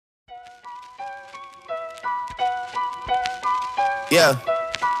Yeah.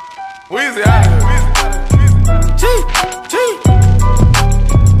 Weezy out of here.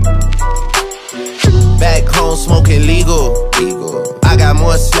 Back home smoking legal. I got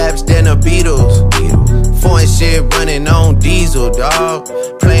more slaps than the Beatles. Foreign shit running on diesel, dawg.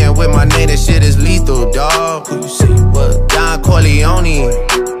 Playing with my name, that shit is lethal, dawg. Who you see? What? Don Corleone.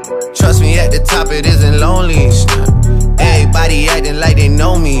 Trust me, at the top it isn't lonely. Everybody acting like they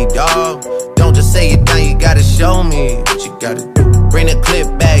know me, dawg. Don't just say it down, you gotta show me what you gotta do. Bring the clip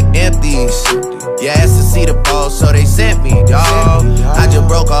back empty. You asked to see the ball, so they sent me, dawg. I just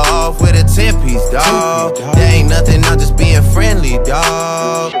broke her off with a 10-piece, dawg. There ain't nothing, I'm just being friendly,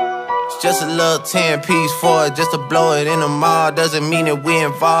 dawg. It's just a little 10-piece for it, just to blow it in the mall. Doesn't mean that we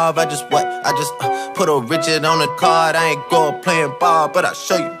involved. I just put a Richard on the card. I ain't go playing ball, but I'll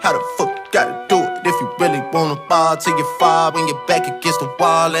show you how the fuck you gotta do it. If you really wanna fall till you fall when you're back against the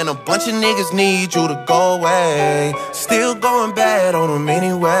wall. And a bunch of niggas need you to go away. Still going bad on them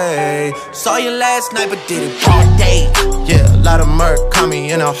anyway. Saw you last night but did it all day. Yeah, a lot of murk caught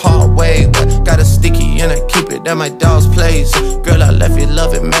me in a hard way. Got a sticky and I keep it at my dog's place. Girl, I left you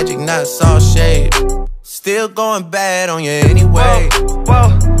loving magic, not all shade. Still going bad on you anyway. Whoa,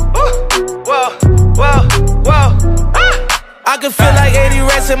 whoa, whoa, whoa. I can feel like 80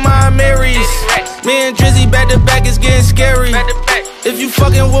 rats in my Marys. Me and Drizzy back to back, it's getting scary. If you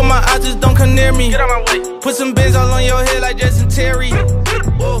fucking with my eyes, just don't come near me. Get out my way. Put some bins all on your head like Justin Terry.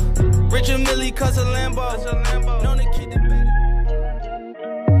 Whoa. Richard Millie cuss a Lambo. Known to keep it better.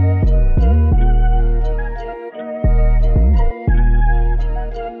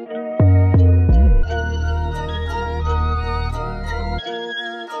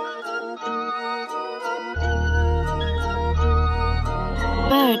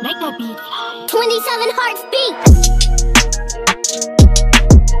 Bird, make that beat fly. 27 hearts beat.